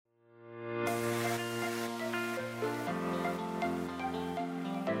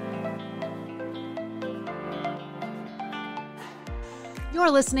You're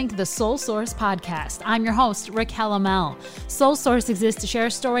listening to the Soul Source podcast. I'm your host, Raquel Amel. Soul Source exists to share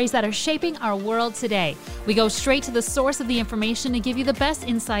stories that are shaping our world today. We go straight to the source of the information to give you the best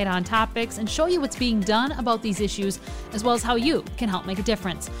insight on topics and show you what's being done about these issues, as well as how you can help make a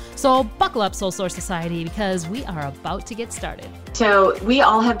difference. So buckle up, Soul Source Society, because we are about to get started. So we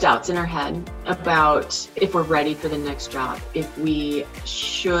all have doubts in our head about if we're ready for the next job, if we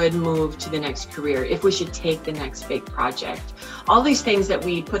should move to the next career, if we should take the next big project. All these things that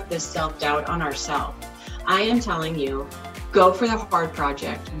we put this self-doubt on ourselves. I am telling you, go for the hard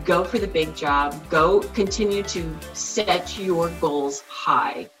project, go for the big job, go continue to set your goals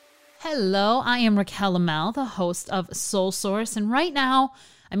high. Hello, I am Raquel Amel, the host of Soul Source, and right now,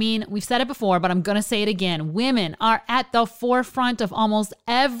 we've said it before, but I'm going to say it again. Women are at the forefront of almost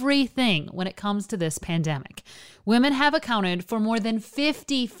everything when it comes to this pandemic. Women have accounted for more than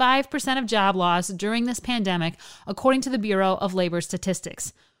 55% of job loss during this pandemic, according to the Bureau of Labor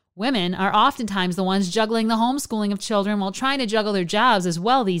Statistics. Women are oftentimes the ones juggling the homeschooling of children while trying to juggle their jobs as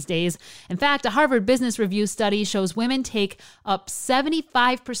well these days. In fact, a Harvard Business Review study shows women take up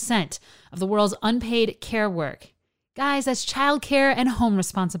 75% of the world's unpaid care work. Guys, that's childcare and home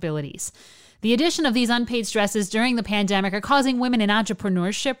responsibilities. The addition of these unpaid stresses during the pandemic are causing women in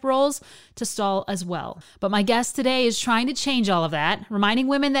entrepreneurship roles to stall as well. But my guest today is trying to change all of that, reminding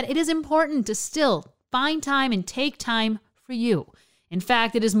women that it is important to still find time and take time for you. In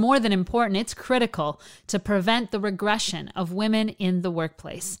fact, it is more than important, it's critical to prevent the regression of women in the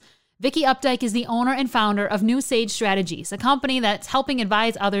workplace. Vicki Updike is the owner and founder of New Sage Strategies, a company that's helping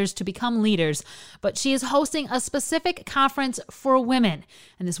advise others to become leaders. But she is hosting a specific conference for women.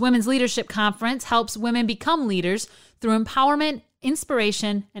 And this Women's Leadership Conference helps women become leaders through empowerment,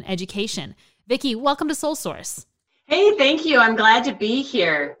 inspiration, and education. Vicki, welcome to Soul Source. Hey, thank you. I'm glad to be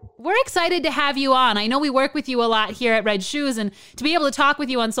here. We're excited to have you on. I know we work with you a lot here at Red Shoes, and to be able to talk with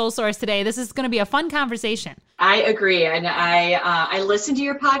you on Soul Source today, this is going to be a fun conversation. I agree. And I listen to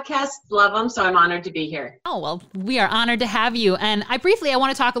your podcast, love them, so I'm honored to be here. Oh, well, we are honored to have you. And I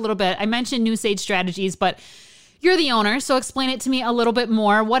want to talk a little bit. I mentioned New Sage Strategies, but you're the owner, so explain it to me a little bit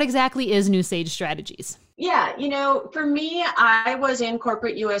more. What exactly is New Sage Strategies? Yeah, for me, I was in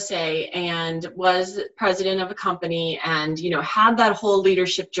corporate USA and was president of a company and, had that whole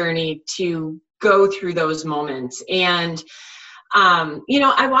leadership journey to go through those moments. And,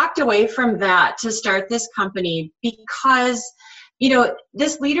 I walked away from that to start this company because,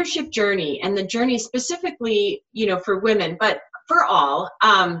 this leadership journey and the journey specifically, for women, but for all,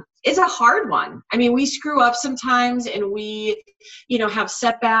 it's a hard one. We screw up sometimes and we, have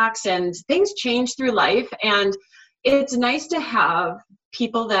setbacks and things change through life. And it's nice to have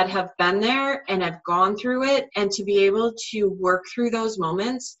people that have been there and have gone through it and to be able to work through those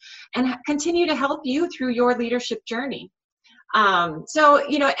moments and continue to help you through your leadership journey. And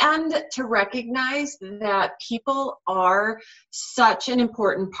to recognize that people are such an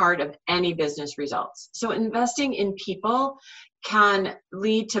important part of any business results. So investing in people can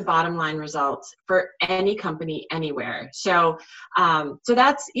lead to bottom line results for any company anywhere. So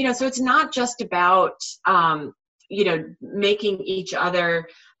that's, so it's not just about, making each other,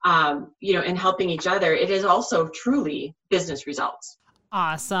 and helping each other. It is also truly business results.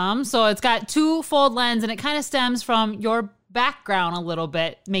 Awesome. So it's got twofold lens and it kind of stems from your background a little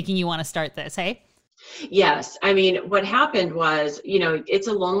bit, making you want to start this, hey? Yes. What happened was, it's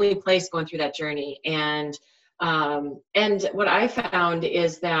a lonely place going through that journey. And what I found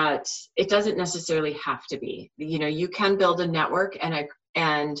is that it doesn't necessarily have to be, you can build a network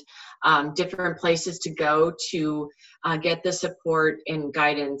and different places to go to get the support and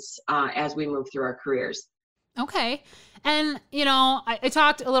guidance as we move through our careers. Okay. And, I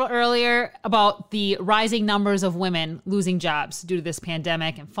talked a little earlier about the rising numbers of women losing jobs due to this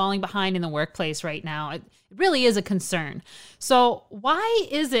pandemic and falling behind in the workplace right now. It really is a concern. So why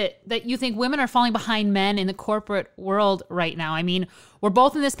is it that you think women are falling behind men in the corporate world right now? We're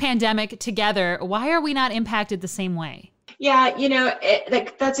both in this pandemic together. Why are we not impacted the same way? Yeah,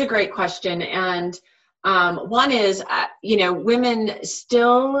 that's a great question. And one is, women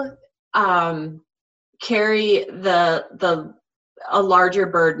still carry a larger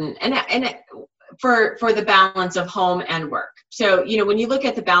burden and for the balance of home and work. So, when you look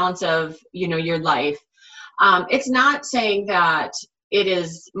at the balance of, your life, it's not saying that it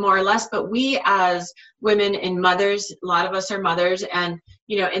is more or less, but we as women and mothers, a lot of us are mothers, and,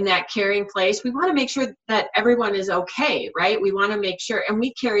 in that caring place, we want to make sure that everyone is okay, right? We want to make sure, and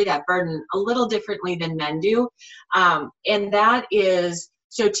we carry that burden a little differently than men do. And that is,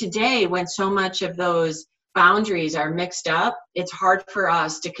 so today, when so much of those boundaries are mixed up, it's hard for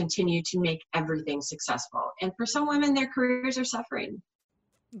us to continue to make everything successful. And for some women, their careers are suffering.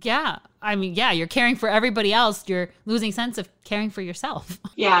 Yeah. I mean, yeah, you're caring for everybody else. You're losing sense of caring for yourself.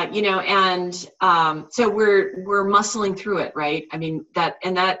 Yeah, and so we're muscling through it, right? I mean,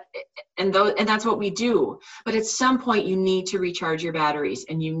 and that's what we do. But at some point you need to recharge your batteries,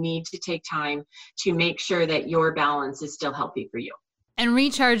 and you need to take time to make sure that your balance is still healthy for you. And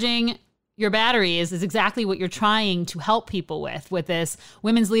recharging your batteries is exactly what you're trying to help people with this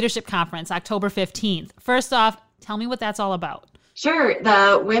Women's Leadership Conference, October 15th. First off, tell me what that's all about. Sure.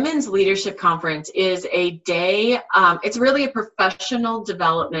 The Women's Leadership Conference is a day, it's really a professional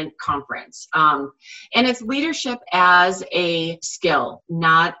development conference. And it's leadership as a skill,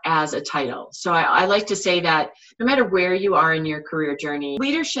 not as a title. So I like to say that no matter where you are in your career journey,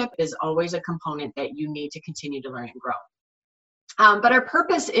 leadership is always a component that you need to continue to learn and grow. But our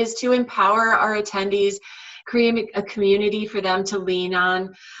purpose is to empower our attendees, create a community for them to lean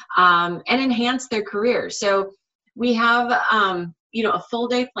on, and enhance their career. So we have, a full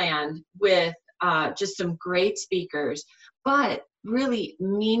day planned with just some great speakers, but really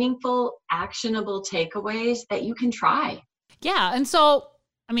meaningful, actionable takeaways that you can try. Yeah. And so,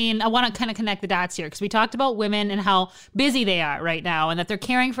 I mean, I want to kind of connect the dots here because we talked about women and how busy they are right now and that they're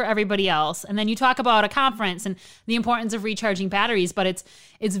caring for everybody else. And then you talk about a conference and the importance of recharging batteries, but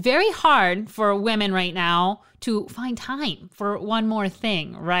it's very hard for women right now to find time for one more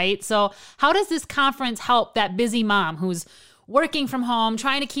thing, right? So how does this conference help that busy mom who's working from home,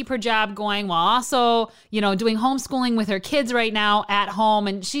 trying to keep her job going while also, doing homeschooling with her kids right now at home?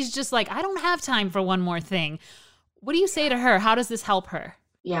 And she's just like, I don't have time for one more thing. What do you say to her? How does this help her?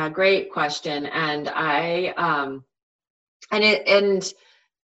 Yeah, great question. And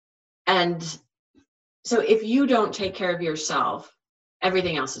so if you don't take care of yourself,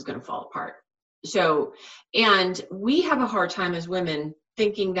 everything else is going to fall apart. So, and we have a hard time as women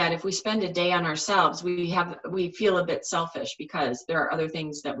thinking that if we spend a day on ourselves, we feel a bit selfish because there are other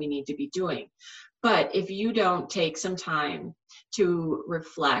things that we need to be doing. But if you don't take some time to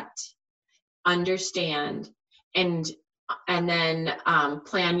reflect, understand, and then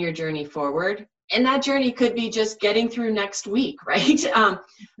plan your journey forward. And that journey could be just getting through next week, right?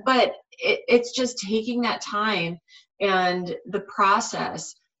 But it's just taking that time and the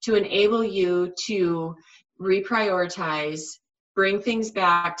process to enable you to reprioritize, bring things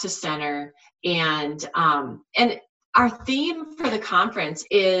back to center. And our theme for the conference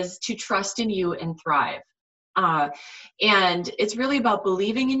is to trust in you and thrive. And it's really about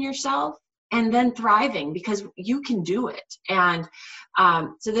believing in yourself and then thriving because you can do it. And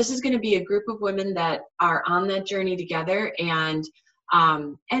so this is going to be a group of women that are on that journey together. And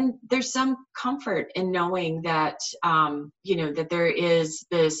there's some comfort in knowing that, that there is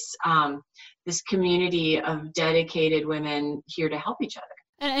this community of dedicated women here to help each other.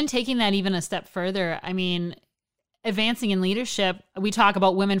 And taking that even a step further, I mean, advancing in leadership, we talk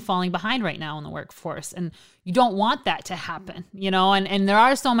about women falling behind right now in the workforce, and you don't want that to happen, and there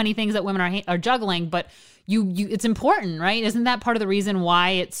are so many things that women are juggling, but it's important, right? Isn't that part of the reason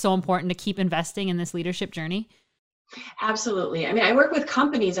why it's so important to keep investing in this leadership journey? Absolutely. I mean, I work with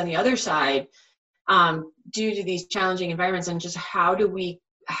companies on the other side due to these challenging environments, and just how do we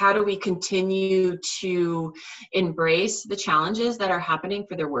continue to embrace the challenges that are happening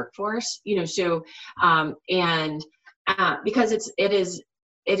for their workforce? Because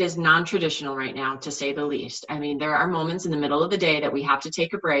it is non-traditional right now, to say the least. I mean, there are moments in the middle of the day that we have to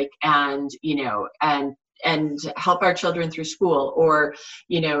take a break and help our children through school, or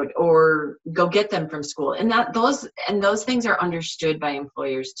go get them from school. And those things are understood by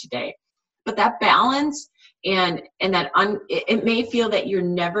employers today. But that balance it may feel that you're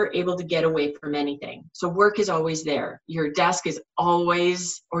never able to get away from anything. So work is always there. Your desk is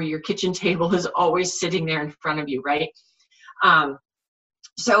always, or your kitchen table is always sitting there in front of you, right?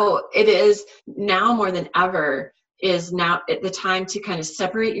 So it is now more than ever is now at the time to kind of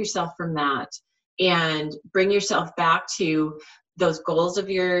separate yourself from that and bring yourself back to those goals of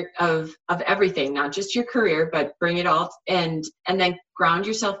everything, not just your career, but bring it all and then ground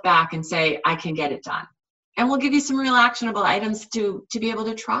yourself back and say, I can get it done. And we'll give you some real actionable items to be able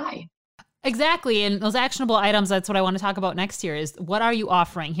to try. Exactly. And those actionable items, that's what I want to talk about next year is what are you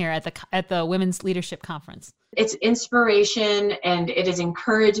offering here at the Women's Leadership Conference? It's inspiration and it is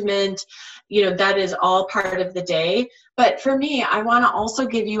encouragement. That is all part of the day. But for me, I want to also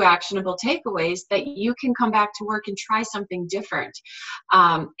give you actionable takeaways that you can come back to work and try something different.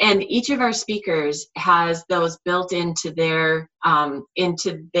 And each of our speakers has those built into their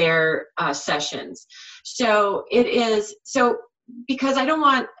sessions. So because I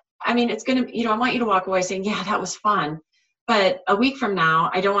want you to walk away saying, yeah, that was fun. But a week from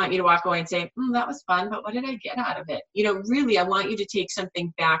now, I don't want you to walk away and say, that was fun, but what did I get out of it? Really, I want you to take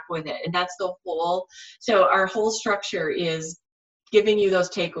something back with it. And that's so our whole structure is giving you those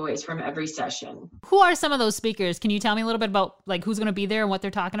takeaways from every session. Who are some of those speakers? Can you tell me a little bit about like who's going to be there and what they're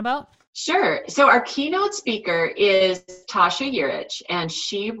talking about? Sure. So our keynote speaker is Tasha Yurich, and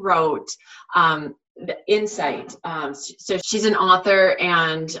she wrote the Insight. So she's an author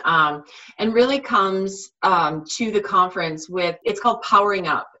and really comes to the conference with, it's called Powering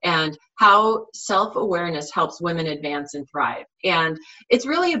Up, and how self-awareness helps women advance and thrive. And it's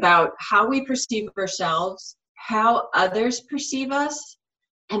really about how we perceive ourselves, how others perceive us,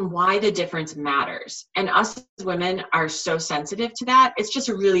 and why the difference matters. And us as women are so sensitive to that. It's just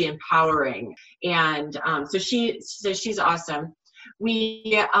really empowering. And so she's awesome.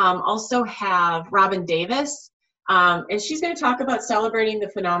 We also have Robin Davis, and she's going to talk about celebrating the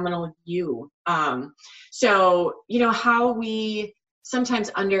phenomenal you. So, how we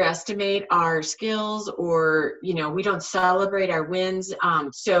sometimes underestimate our skills, or, we don't celebrate our wins.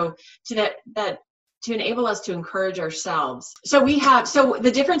 So to enable us to encourage ourselves. So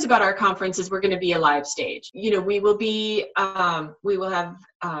the difference about our conference is we're going to be a live stage. We will have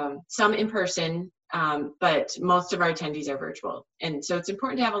some in person, but most of our attendees are virtual. And so it's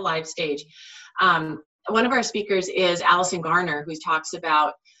important to have a live stage. One of our speakers is Allison Garner, who talks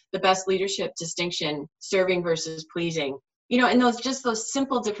about the best leadership distinction, serving versus pleasing. And those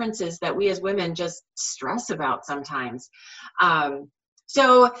simple differences that we as women just stress about sometimes.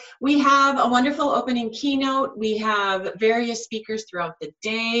 So we have a wonderful opening keynote. We have various speakers throughout the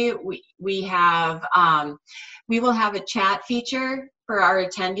day. We will have a chat feature for our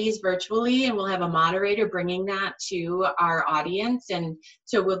attendees virtually, and we'll have a moderator bringing that to our audience. And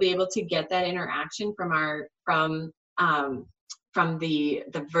so we'll be able to get that interaction from the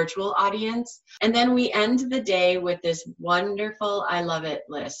virtual audience. And then we end the day with this wonderful I love it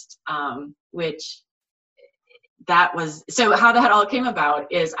list, so how that all came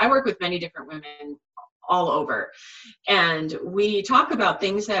about is I work with many different women all over, and we talk about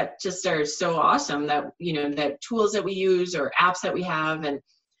things that just are so awesome, that that tools that we use or apps that we have,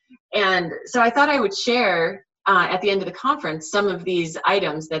 and so I thought I would share at the end of the conference some of these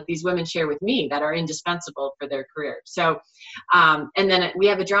items that these women share with me that are indispensable for their career. So and then we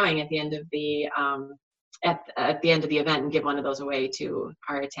have a drawing at the end of the at the end of the event, and give one of those away to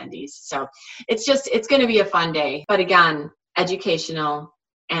our attendees. So it's going to be a fun day, but again, educational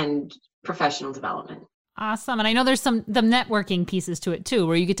and professional development. Awesome. And I know there's the networking pieces to it too,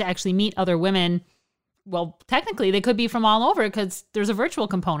 where you get to actually meet other women. Well, technically they could be from all over because there's a virtual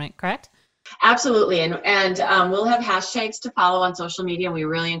component, correct? Absolutely. And we'll have hashtags to follow on social media, and we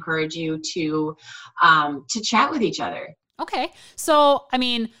really encourage you to chat with each other. Okay. So,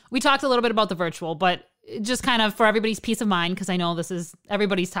 we talked a little bit about the virtual, but just kind of for everybody's peace of mind, because I know this is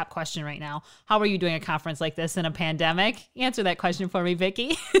everybody's top question right now. How are you doing a conference like this in a pandemic? Answer that question for me,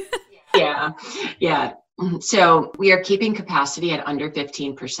 Vicki. Yeah. So we are keeping capacity at under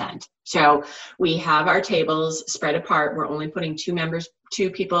 15%. So we have our tables spread apart. We're only putting two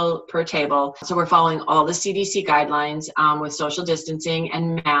people per table. So we're following all the CDC guidelines with social distancing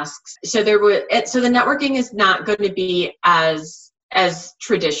and masks. So the networking is not going to be as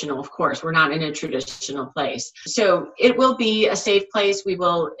traditional. Of course, we're not in a traditional place. So it will be a safe place. We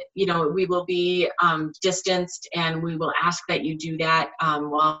will be distanced, and we will ask that you do that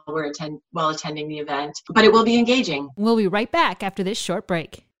while attending the event, but it will be engaging. We'll be right back after this short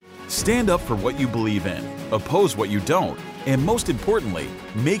break. Stand up for what you believe in, oppose what you don't, and most importantly,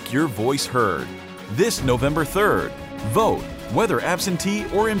 make your voice heard. This November 3rd, vote, whether absentee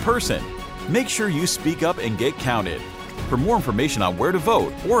or in person. Make sure you speak up and get counted. For more information on where to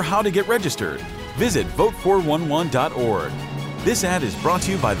vote or how to get registered, visit vote411.org. This ad is brought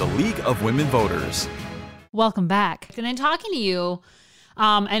to you by the League of Women Voters. Welcome back. And in talking to you,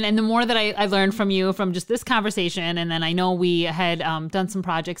 and the more that I learned from you from just this conversation, and then I know we had done some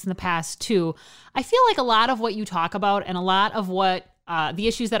projects in the past too, I feel like a lot of what you talk about and a lot of what the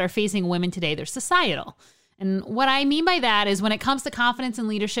issues that are facing women today, they're societal. And what I mean by that is when it comes to confidence and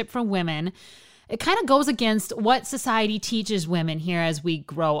leadership for women, it kind of goes against what society teaches women here as we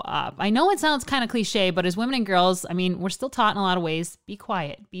grow up. I know it sounds kind of cliche, but as women and girls, we're still taught in a lot of ways, be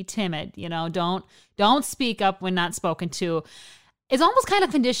quiet, be timid, don't speak up when not spoken to. It's almost kind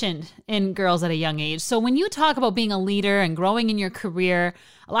of conditioned in girls at a young age. So when you talk about being a leader and growing in your career,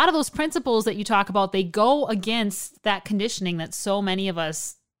 a lot of those principles that you talk about, they go against that conditioning that so many of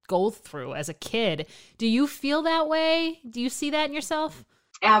us go through as a kid. Do you feel that way? Do you see that in yourself?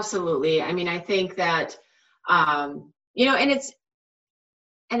 Absolutely. I think that, and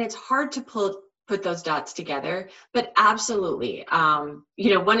it's hard to put those dots together. But absolutely, one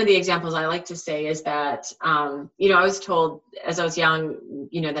of the examples I like to say is that, I was told as I was young,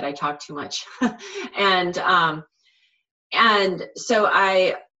 that I talk too much. And so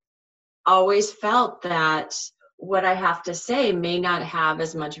I always felt that what I have to say may not have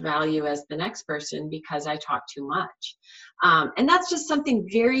as much value as the next person because I talk too much. And that's just something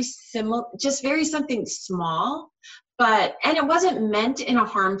very similar, something small, and it wasn't meant in a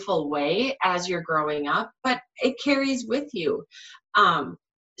harmful way as you're growing up, but it carries with you.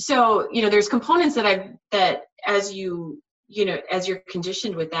 So, there's components that as you're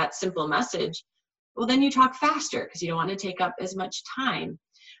conditioned with that simple message, well, then you talk faster because you don't want to take up as much time.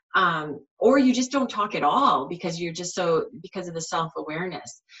 Or you just don't talk at all because because of the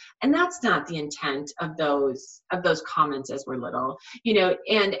self-awareness. And that's not the intent of those comments as we're little,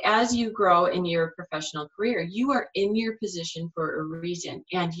 and as you grow in your professional career, you are in your position for a reason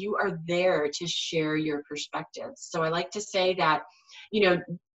and you are there to share your perspectives. So I like to say that,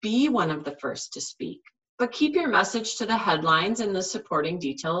 be one of the first to speak, but keep your message to the headlines and the supporting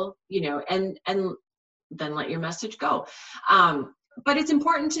detail, and then let your message go. But it's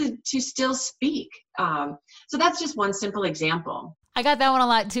important to still speak. So that's just one simple example. I got that one a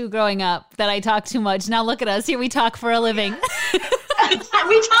lot too growing up, that I talk too much. Now look at us. Here we talk for a living.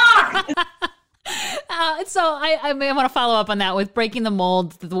 We talk. So I want to follow up on that with breaking the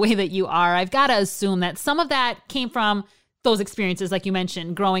mold the way that you are. I've got to assume that some of that came from those experiences, like you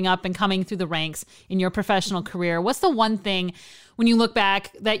mentioned, growing up and coming through the ranks in your professional career. What's the one thing when you look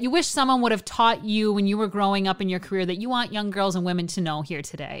back that you wish someone would have taught you when you were growing up in your career that you want young girls and women to know here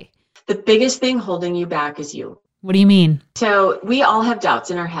today? The biggest thing holding you back is you. What do you mean? So we all have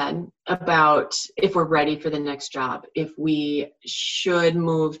doubts in our head about if we're ready for the next job, if we should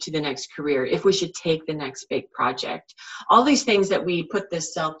move to the next career, if we should take the next big project. All these things that we put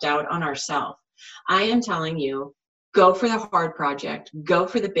this self-doubt on ourselves. I am telling you, go for the hard project, go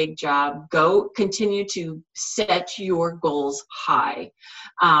for the big job, go continue to set your goals high,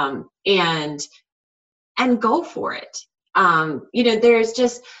 and go for it. There's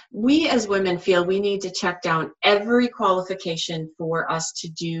just, we as women feel we need to check down every qualification for us to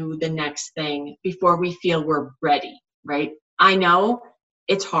do the next thing before we feel we're ready, right? I know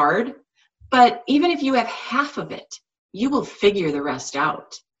it's hard, but even if you have half of it, you will figure the rest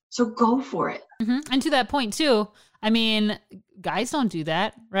out. So go for it. Mm-hmm. And to that point too, I mean, guys don't do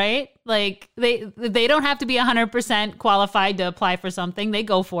that, right? Like they don't have to be 100% qualified to apply for something. They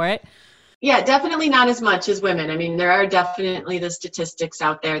go for it. Yeah, definitely not as much as women. I mean, there are definitely the statistics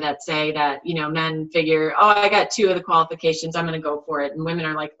out there that say that, men figure, oh, I got 2 of the qualifications, I'm going to go for it. And women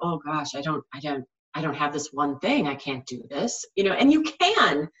are like, oh gosh, I don't have this one thing. I can't do this, and you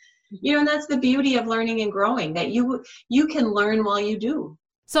can, and that's the beauty of learning and growing, that you can learn while you do.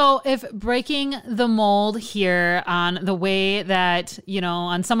 So if breaking the mold here on the way that,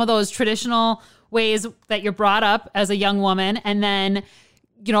 on some of those traditional ways that you're brought up as a young woman, and then,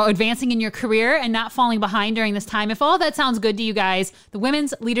 advancing in your career and not falling behind during this time, if all that sounds good to you guys, the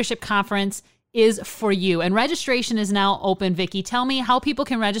Women's Leadership Conference is for you. And registration is now open. Vicki, tell me how people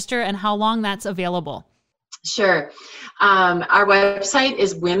can register and how long that's available. Sure. Our website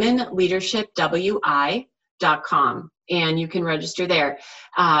is womenleadershipwi.com. And you can register there.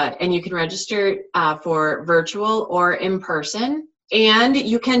 And you can register for virtual or in person. And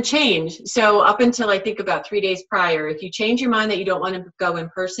you can change. So up until I think about 3 days prior, if you change your mind that you don't want to go in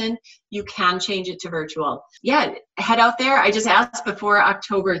person, you can change it to virtual. Yeah, head out there. I just asked before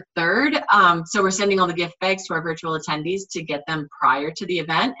October 3rd. So we're sending all the gift bags to our virtual attendees to get them prior to the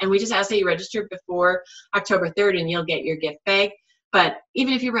event. And we just ask that you register before October 3rd and you'll get your gift bag. But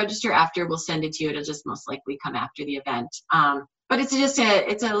even if you register after, we'll send it to you. It'll just most likely come after the event. But it's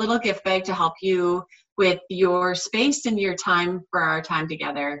a little gift bag to help you with your space and your time for our time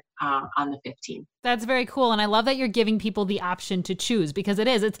together on the 15th. That's very cool. And I love that you're giving people the option to choose, because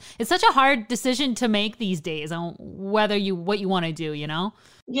it's such a hard decision to make these days on what you want to do,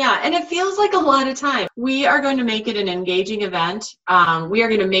 Yeah, and it feels like a lot of time. We are going to make it an engaging event. We are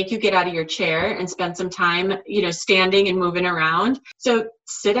going to make you get out of your chair and spend some time, standing and moving around. So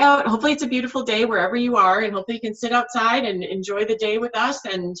sit out. Hopefully it's a beautiful day wherever you are, and hopefully you can sit outside and enjoy the day with us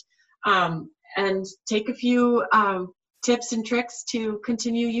and take a few tips and tricks to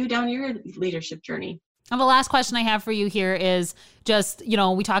continue you down your leadership journey. And the last question I have for you here is just,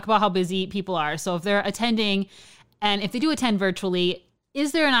 we talk about how busy people are. So if they're attending, and if they do attend virtually,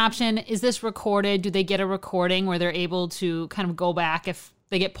 is there an option? Is this recorded? Do they get a recording where they're able to kind of go back if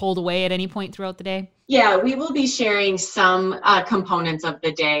they get pulled away at any point throughout the day? Yeah, we will be sharing some components of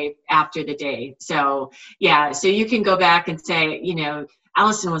the day after the day. So yeah, so you can go back and say,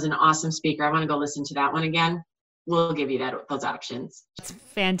 Allison was an awesome speaker. I want to go listen to that one again. We'll give you those options. That's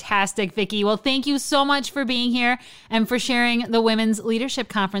fantastic, Vicki. Well, thank you so much for being here and for sharing the Women's Leadership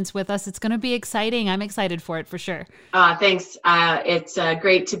Conference with us. It's going to be exciting. I'm excited for it for sure. Thanks. It's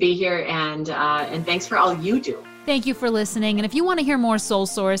great to be here, and thanks for all you do. Thank you for listening. And if you want to hear more Soul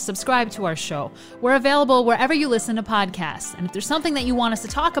Source, subscribe to our show. We're available wherever you listen to podcasts. And if there's something that you want us to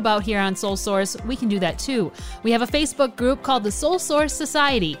talk about here on Soul Source, we can do that too. We have a Facebook group called the Soul Source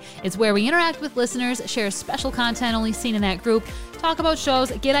Society. It's where we interact with listeners, share special content only seen in that group, talk about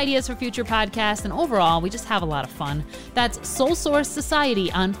shows, get ideas for future podcasts, and overall, we just have a lot of fun. That's Soul Source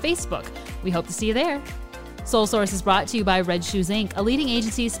Society on Facebook. We hope to see you there. Soul Source is brought to you by Red Shoes Inc., a leading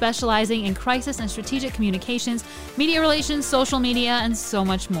agency specializing in crisis and strategic communications, media relations, social media, and so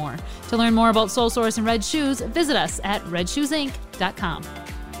much more. To learn more about Soul Source and Red Shoes, visit us at redshoesinc.com.